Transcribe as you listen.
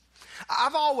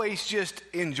I've always just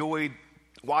enjoyed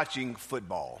watching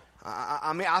football.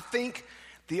 I mean, I think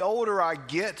the older I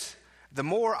get, the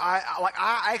more I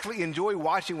actually enjoy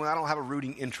watching when I don't have a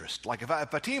rooting interest. Like if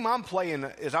a team I'm playing,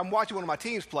 as I'm watching one of my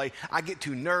teams play, I get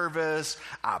too nervous,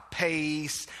 I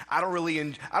pace. I don't really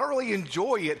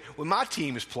enjoy it when my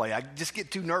teams play. I just get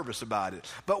too nervous about it.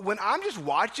 But when I'm just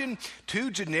watching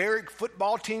two generic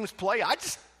football teams play, I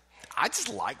just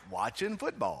like watching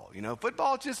football.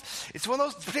 Football it's one of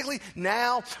those, particularly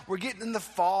now we're getting in the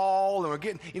fall and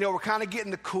we're kind of getting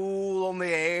the cool on the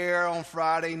air on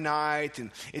Friday night.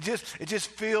 And it just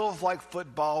feels like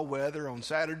football weather. On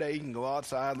Saturday, you can go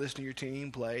outside, listen to your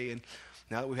team play. And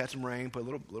now that we've had some rain, put a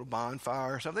little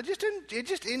bonfire or something.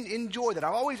 Enjoy that.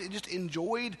 I've always just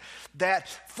enjoyed that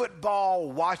football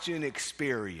watching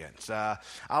experience. I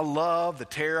love the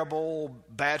terrible,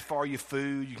 bad-for-you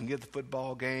food you can get at the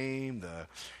football game, the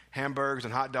hamburgers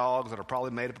and hot dogs that are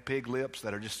probably made up of pig lips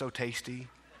that are just so tasty.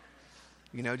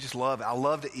 Just love it. I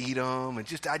love to eat them, and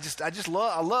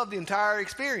I love the entire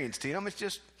experience, Tim. It's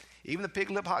just even the pig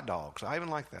lip hot dogs. I even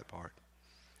like that part.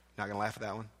 Not gonna laugh at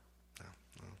that one.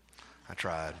 I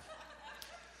tried.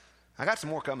 I got some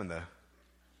more coming, though.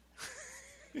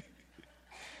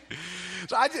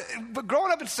 But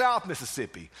growing up in South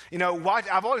Mississippi,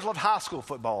 I've always loved high school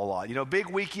football a lot. Big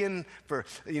weekend for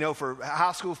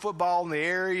high school football in the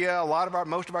area.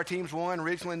 Most of our teams won.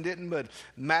 Richland didn't, but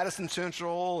Madison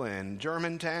Central and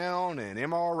Germantown and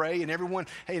MRA and everyone.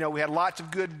 Hey, we had lots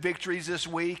of good victories this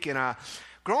week. And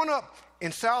growing up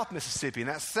in South Mississippi, in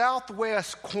that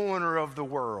southwest corner of the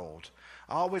world,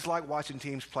 I always like watching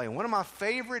teams play. And one of my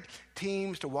favorite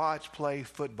teams to watch play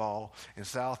football in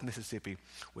South Mississippi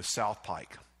was South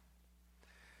Pike.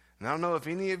 And I don't know if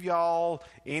any of y'all,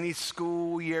 any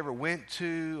school you ever went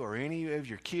to, or any of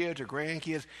your kids or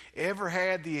grandkids ever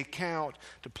had the account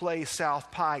to play South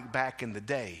Pike back in the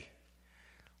day.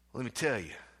 Let me tell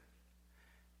you,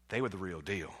 they were the real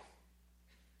deal.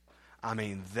 I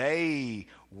mean, they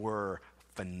were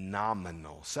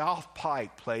phenomenal. South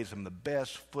Pike played some of the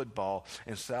best football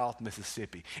in South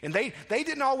Mississippi. And they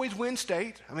didn't always win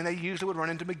state. I mean, they usually would run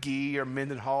into McGee or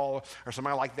Mendenhall or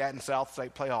somebody like that in South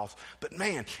State playoffs. But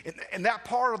man, in that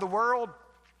part of the world,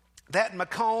 that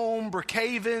Macomb,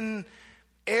 Brookhaven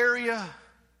area,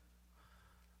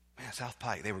 man, South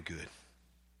Pike, they were good.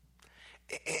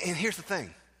 And here's the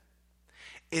thing,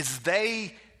 is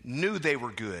they knew they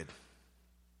were good.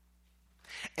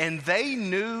 And they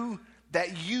knew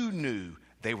that you knew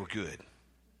they were good.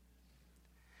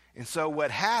 And so what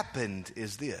happened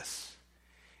is this,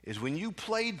 is when you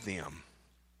played them,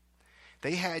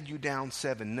 they had you down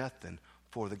 7-0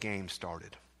 before the game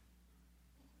started.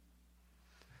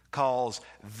 Because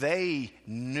they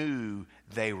knew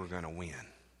they were going to win.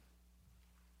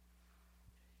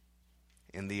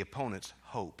 And the opponents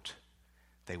hoped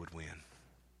they would win.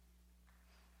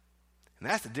 And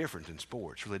that's the difference in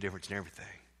sports, really the difference in everything.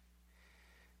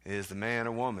 Is the man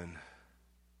or woman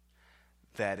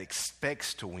that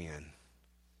expects to win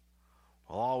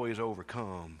will always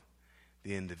overcome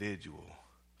the individual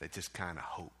that just kind of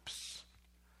hopes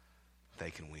they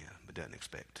can win but doesn't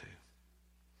expect to.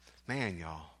 Man,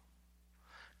 y'all,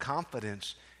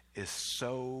 confidence is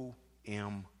so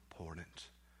important.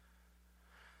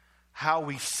 How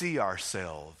we see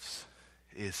ourselves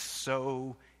is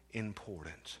so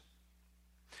important.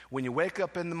 When you wake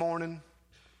up in the morning,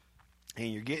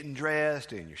 and you're getting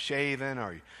dressed and you're shaving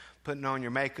or you're putting on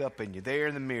your makeup and you're there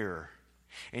in the mirror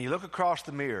and you look across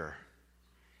the mirror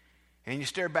and you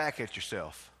stare back at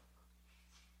yourself,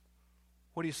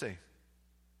 what do you see?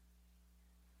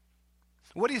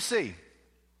 What do you see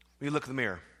when you look in the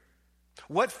mirror?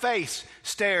 What face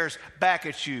stares back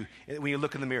at you when you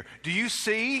look in the mirror? Do you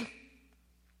see?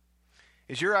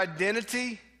 Is your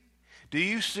identity? Do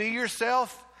you see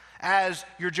yourself as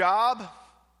your job?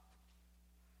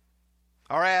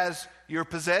 Or as your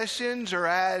possessions, or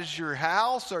as your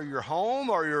house, or your home,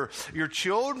 or your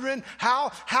children?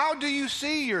 How do you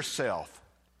see yourself?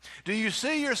 Do you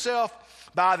see yourself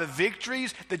by the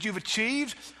victories that you've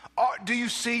achieved? Or do you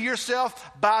see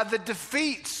yourself by the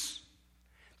defeats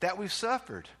that we've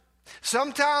suffered?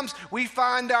 Sometimes we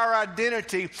find our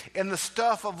identity in the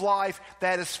stuff of life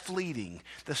that is fleeting,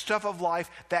 the stuff of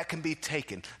life that can be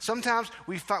taken. Sometimes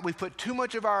we put too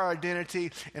much of our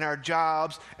identity in our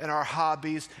jobs and our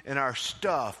hobbies and our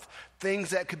stuff, things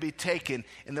that could be taken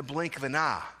in the blink of an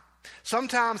eye.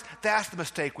 Sometimes that's the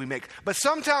mistake we make. But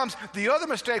sometimes the other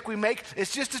mistake we make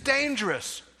is just as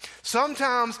dangerous.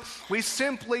 Sometimes we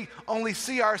simply only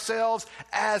see ourselves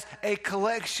as a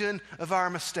collection of our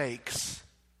mistakes.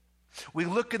 We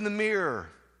look in the mirror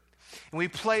and we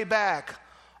play back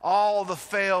all the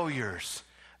failures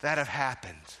that have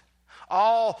happened,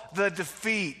 all the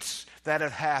defeats that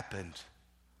have happened,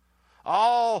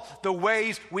 all the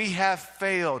ways we have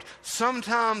failed.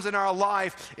 Sometimes in our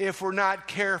life, if we're not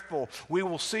careful, we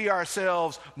will see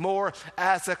ourselves more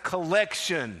as a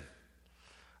collection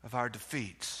of our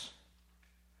defeats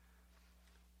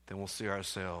than we'll see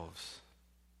ourselves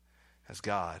as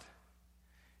God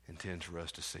intends for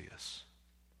us to see us.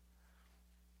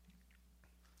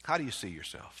 How do you see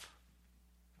yourself?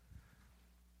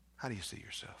 How do you see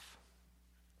yourself?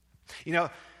 You know,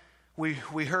 we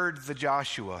heard the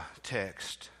Joshua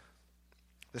text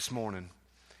this morning,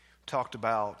 talked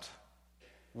about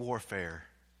warfare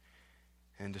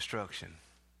and destruction.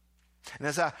 And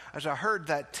as I heard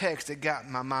that text, it got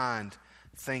my mind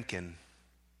thinking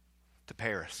to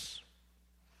Paris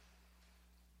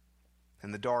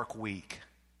and the dark week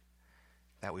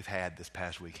that we've had this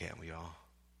past week, haven't we all?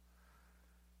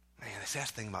 Man, that's the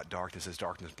thing about darkness is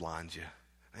darkness blinds you.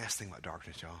 That's the thing about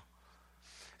darkness, y'all.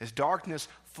 Is darkness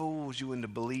fools you into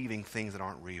believing things that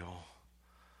aren't real.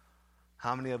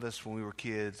 How many of us, when we were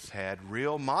kids, had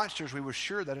real monsters we were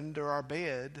sure that under our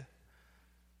bed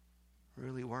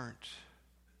really weren't?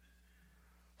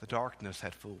 The darkness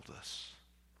had fooled us.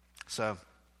 So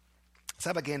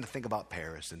I began to think about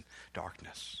Paris and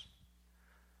darkness.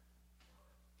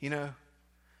 You know,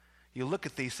 you look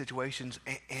at these situations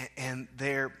and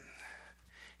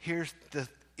here's the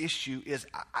issue is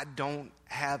I don't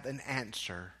have an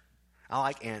answer. I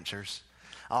like answers.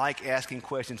 I like asking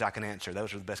questions I can answer.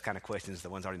 Those are the best kind of questions, the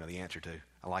ones I already know the answer to.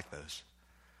 I like those.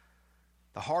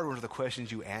 The hard ones are the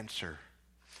questions you answer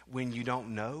when you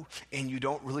don't know and you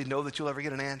don't really know that you'll ever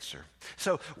get an answer.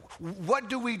 So what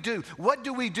do we do? What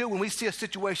do we do when we see a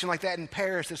situation like that in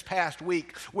Paris this past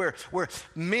week where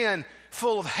men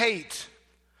full of hate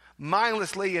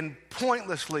mindlessly and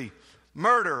pointlessly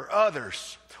murder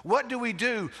others? What do we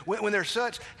do when there's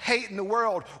such hate in the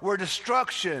world, where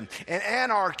destruction and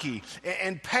anarchy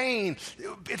and pain,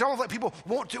 it's almost like people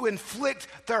want to inflict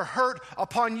their hurt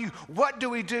upon you? What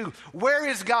do we do? Where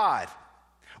is God?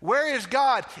 Where is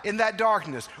God in that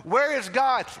darkness? Where is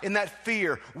God in that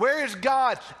fear? Where is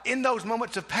God in those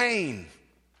moments of pain?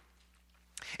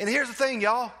 And here's the thing,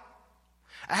 y'all.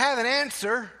 I have an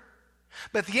answer,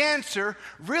 but the answer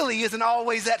really isn't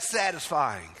always that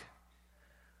satisfying.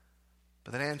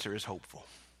 But that answer is hopeful.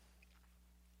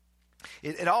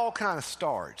 It all kind of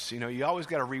starts. You know, you always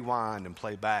got to rewind and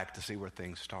play back to see where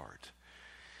things start.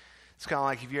 It's kind of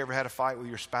like if you ever had a fight with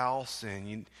your spouse and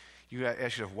you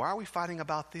ask yourself, why are we fighting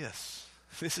about this?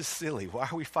 This is silly. Why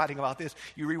are we fighting about this?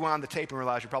 You rewind the tape and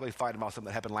realize you're probably fighting about something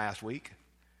that happened last week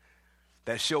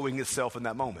that's showing itself in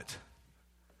that moment.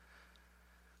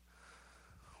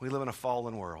 We live in a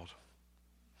fallen world.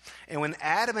 And when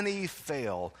Adam and Eve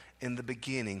fell in the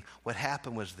beginning, what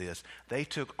happened was this. They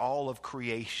took all of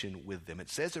creation with them.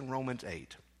 It says in Romans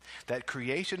 8 that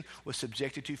creation was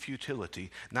subjected to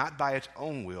futility, not by its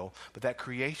own will, but that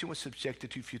creation was subjected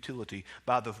to futility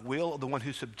by the will of the one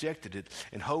who subjected it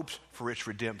in hopes for its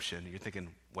redemption. You're thinking,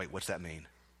 wait, what's that mean?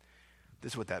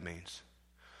 This is what that means.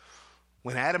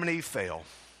 When Adam and Eve fell,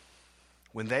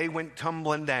 when they went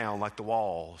tumbling down like the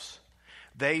walls,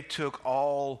 they took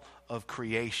all of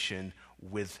creation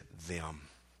with them.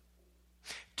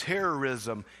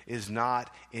 Terrorism is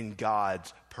not in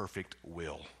God's perfect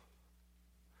will.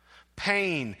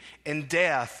 Pain and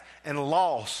death and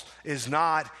loss is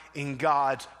not in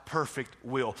God's perfect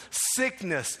will.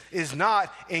 Sickness is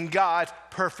not in God's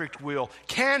perfect will.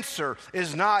 Cancer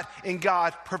is not in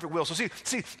God's perfect will. So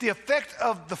see, the effect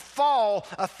of the fall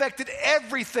affected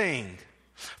everything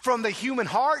from the human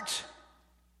heart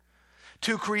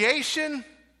to creation,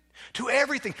 to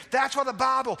everything. That's why the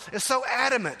Bible is so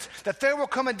adamant that there will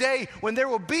come a day when there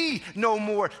will be no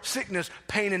more sickness,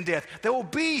 pain, and death. There will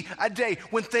be a day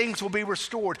when things will be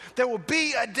restored. There will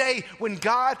be a day when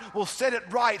God will set it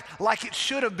right like it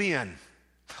should have been,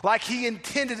 like He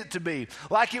intended it to be,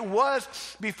 like it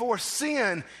was before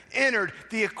sin entered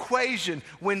the equation.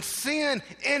 When sin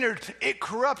entered, it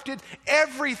corrupted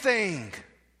everything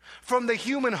from the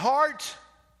human heart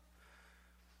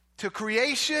to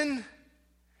creation,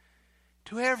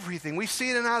 to everything. We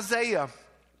see it in Isaiah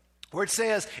where it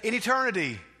says, in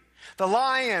eternity, the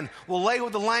lion will lay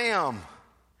with the lamb,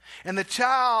 and the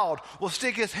child will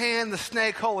stick his hand in the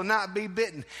snake hole and not be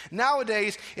bitten.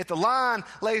 Nowadays, if the lion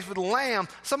lays with the lamb,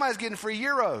 somebody's getting free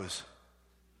euros.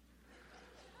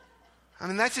 I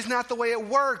mean, that's just not the way it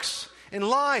works in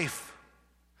life.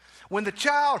 When the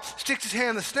child sticks his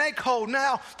hand in the snake hole,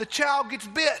 now the child gets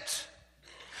bit.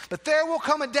 But there will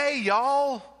come a day,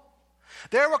 y'all.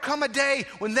 There will come a day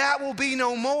when that will be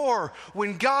no more,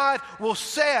 when God will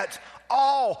set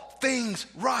all things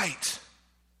right.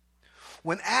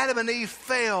 When Adam and Eve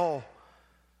fell,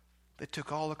 they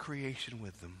took all of creation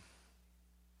with them.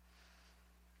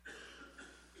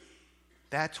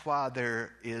 That's why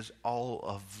there is all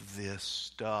of this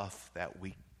stuff that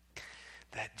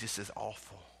just is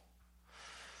awful.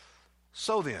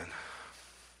 So then,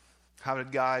 how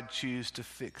did God choose to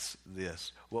fix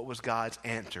this? What was God's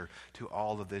answer to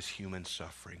all of this human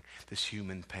suffering, this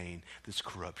human pain, this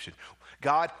corruption?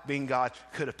 God, being God,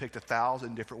 could have picked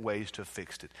 1,000 different ways to have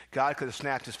fixed it. God could have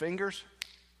snapped his fingers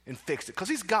and fixed it, because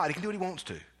he's God. He can do what he wants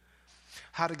to.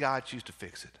 How did God choose to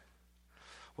fix it?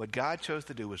 What God chose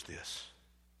to do was this.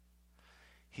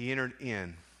 He entered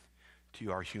in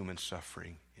to our human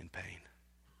suffering and pain.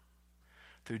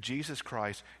 Through Jesus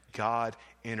Christ, God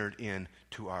entered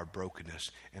into our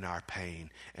brokenness and our pain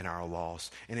and our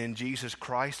loss. And in Jesus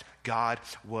Christ, God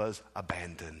was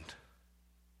abandoned.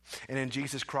 And in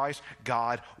Jesus Christ,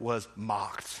 God was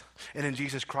mocked. And in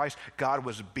Jesus Christ, God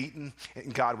was beaten,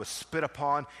 and God was spit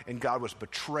upon, and God was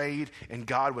betrayed, and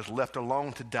God was left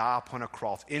alone to die upon a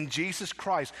cross. In Jesus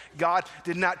Christ, God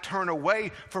did not turn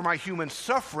away from our human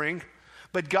suffering,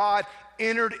 but God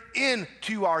entered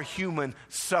into our human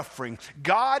suffering.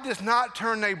 God does not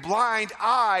turn a blind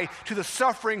eye to the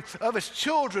suffering of his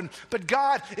children, but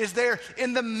God is there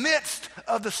in the midst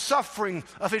of the suffering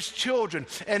of his children.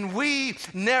 And we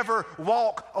never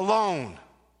walk alone.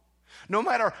 No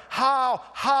matter how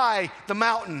high the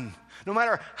mountain, no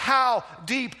matter how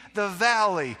deep the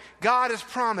valley, God has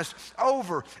promised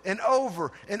over and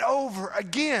over and over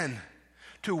again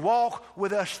to walk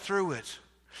with us through it.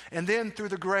 And then through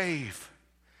the grave,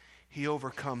 he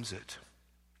overcomes it.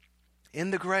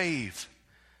 In the grave,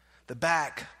 the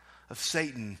back of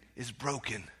Satan is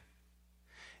broken.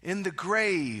 In the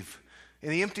grave,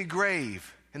 in the empty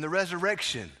grave, in the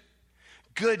resurrection,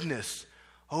 goodness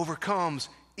overcomes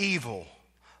evil.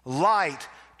 Light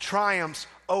triumphs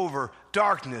over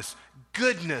darkness.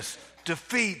 Goodness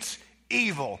defeats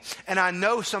evil. And I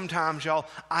know sometimes, y'all,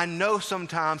 in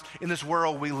this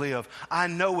world we live, I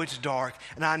know it's dark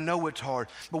and I know it's hard,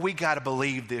 but we got to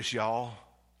believe this, y'all,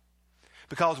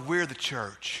 because we're the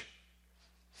church.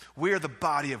 We're the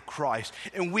body of Christ,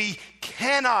 and we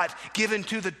cannot give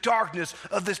into the darkness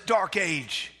of this dark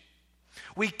age.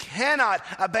 We cannot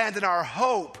abandon our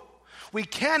hope. We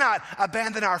cannot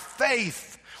abandon our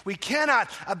faith. We cannot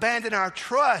abandon our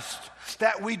trust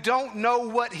that we don't know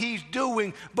what he's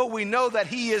doing, but we know that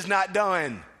he is not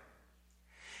done.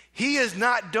 He is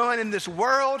not done in this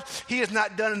world. He is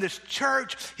not done in this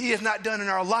church. He is not done in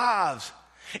our lives.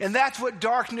 And that's what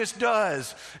darkness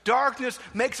does. Darkness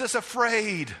makes us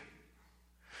afraid.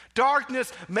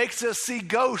 Darkness makes us see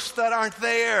ghosts that aren't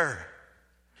there.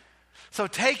 So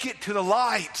take it to the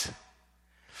light.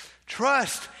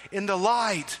 Trust in the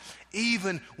light,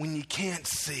 even when you can't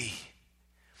see.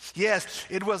 Yes,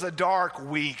 it was a dark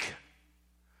week,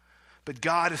 but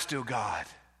God is still God,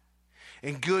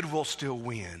 and good will still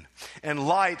win, and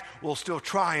light will still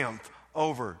triumph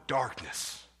over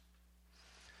darkness.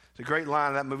 It's a great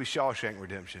line in that movie, Shawshank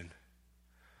Redemption,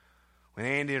 when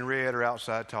Andy and Red are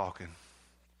outside talking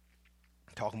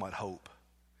about hope.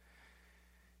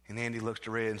 And Andy looks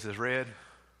to Red and says, Red,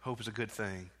 hope is a good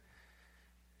thing,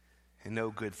 and no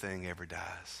good thing ever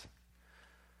dies.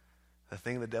 The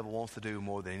thing the devil wants to do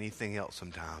more than anything else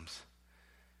sometimes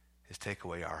is take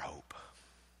away our hope.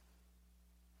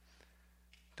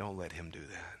 Don't let him do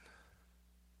that.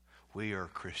 We are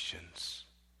Christians.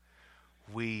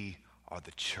 We are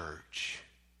the church.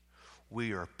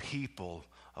 We are people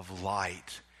of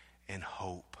light and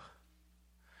hope.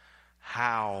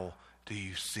 How do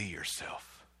you see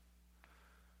yourself?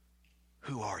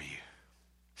 Who are you?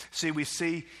 See, we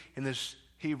see in this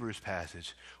Hebrews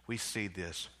passage, we see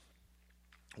this.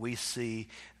 We see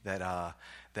that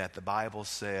the Bible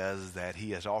says that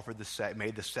he has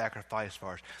made the sacrifice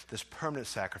for us, this permanent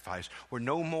sacrifice, where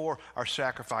no more are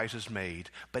sacrifices made,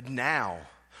 but now,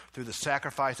 through the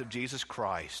sacrifice of Jesus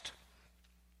Christ,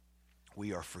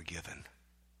 we are forgiven.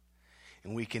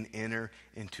 And we can enter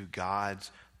into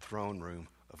God's throne room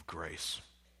of grace.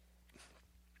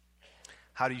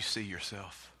 How do you see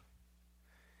yourself?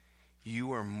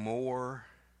 You are more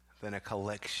than a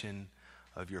collection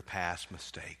of your past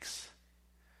mistakes.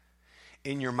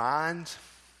 In your mind,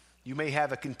 you may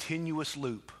have a continuous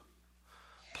loop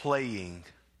playing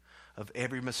of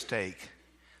every mistake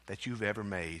that you've ever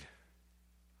made.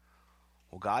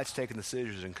 Well, God's taken the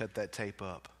scissors and cut that tape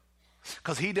up,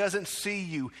 because he doesn't see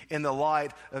you in the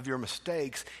light of your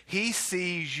mistakes. He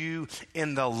sees you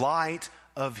in the light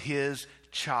of his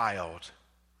child.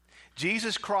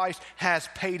 Jesus Christ has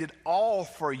paid it all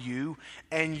for you,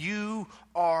 and you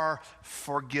are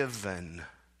forgiven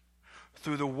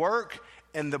through the work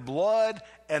and the blood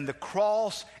and the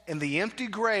cross and the empty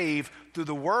grave, through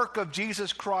the work of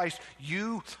Jesus Christ,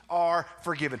 you are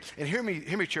forgiven. And hear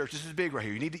me, church, this is big right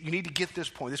here. You need to get this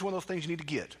point. This is one of those things you need to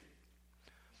get.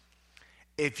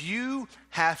 If you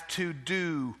have to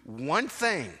do one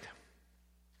thing,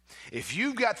 if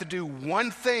you've got to do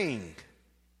one thing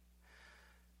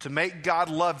to make God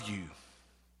love you,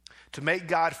 to make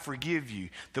God forgive you,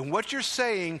 then what you're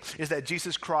saying is that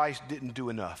Jesus Christ didn't do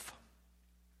enough.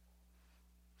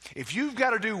 If you've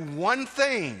got to do one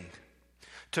thing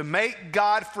to make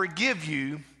God forgive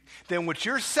you, then what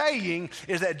you're saying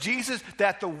is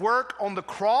that the work on the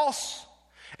cross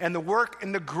and the work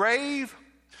in the grave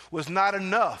was not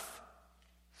enough.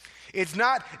 It's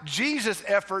not Jesus'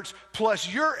 efforts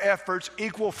plus your efforts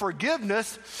equal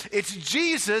forgiveness. It's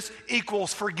Jesus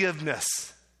equals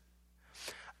forgiveness.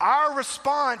 Our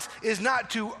response is not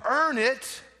to earn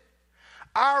it.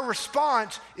 Our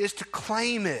response is to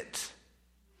claim it.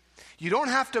 You don't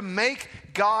have to make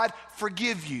God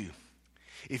forgive you.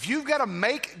 If you've got to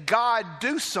make God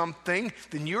do something,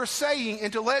 then you're saying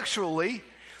intellectually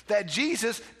that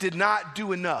Jesus did not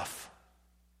do enough.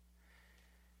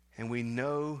 And we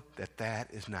know that that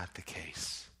is not the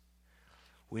case.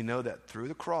 We know that through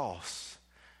the cross,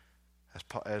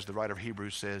 as the writer of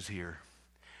Hebrews says here,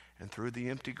 and through the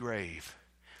empty grave,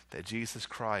 that Jesus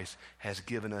Christ has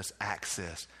given us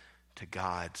access to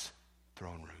God's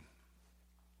throne room.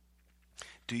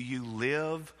 Do you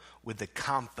live with the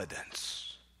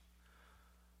confidence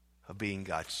of being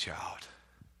God's child?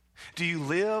 Do you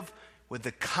live with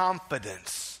the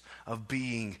confidence of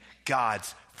being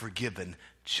God's forgiven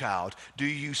child? Do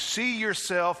you see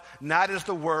yourself not as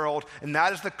the world and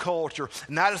not as the culture,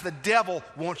 not as the devil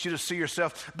wants you to see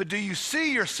yourself, but do you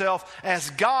see yourself as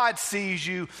God sees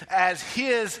you, as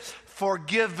his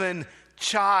forgiven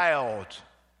child?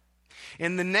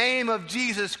 In the name of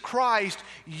Jesus Christ,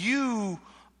 you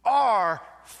are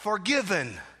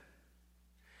forgiven.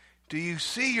 Do you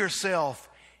see yourself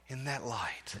in that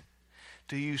light?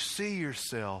 Do you see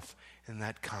yourself in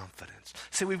that confidence?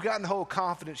 See, we've gotten the whole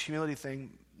confidence, humility thing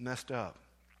messed up.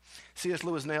 C.S.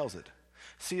 Lewis nails it.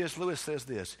 C.S. Lewis says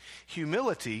this: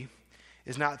 humility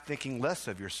is not thinking less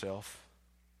of yourself.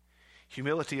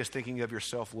 Humility is thinking of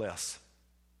yourself less.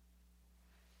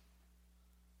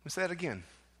 Let me say that again.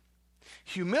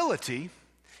 Humility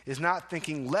is not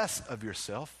thinking less of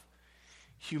yourself.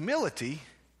 Humility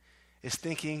is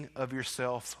thinking of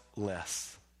yourself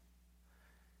less.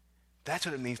 That's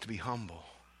what it means to be humble.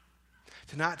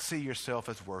 To not see yourself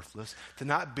as worthless, to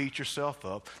not beat yourself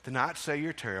up, to not say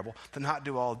you're terrible, to not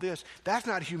do all this. That's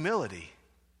not humility.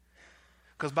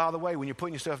 Because, by the way, when you're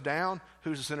putting yourself down,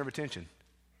 who's the center of attention?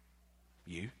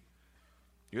 You.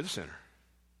 You're the center.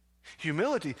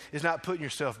 Humility is not putting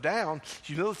yourself down.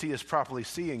 Humility is properly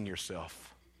seeing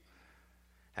yourself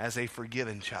as a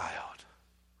forgiven child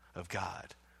of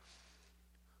God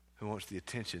who wants the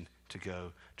attention to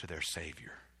go to their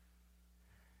Savior.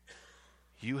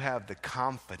 You have the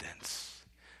confidence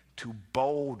to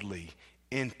boldly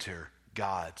enter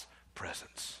God's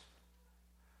presence.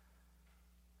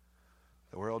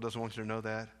 The world doesn't want you to know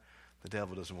that. The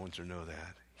devil doesn't want you to know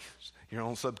that. Your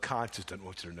own subconscious doesn't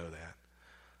want you to know that.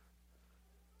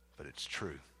 But it's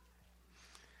true.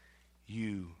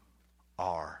 You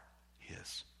are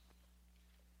his.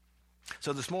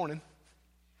 So this morning,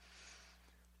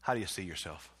 how do you see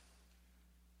yourself?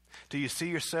 Do you see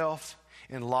yourself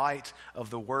in light of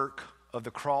the work of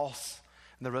the cross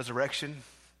and the resurrection?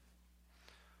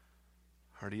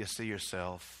 Or do you see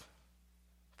yourself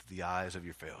through the eyes of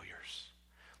your failures,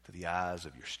 through the eyes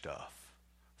of your stuff,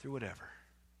 through whatever?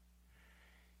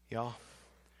 Y'all,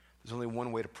 there's only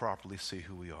one way to properly see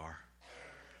who we are.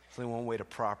 There's only one way to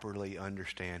properly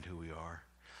understand who we are.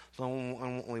 There's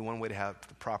only one way to have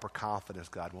the proper confidence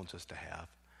God wants us to have,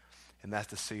 and that's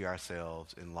to see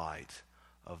ourselves in light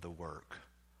of the work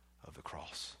of the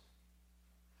cross.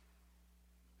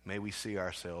 May we see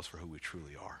ourselves for who we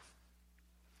truly are.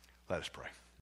 Let us pray.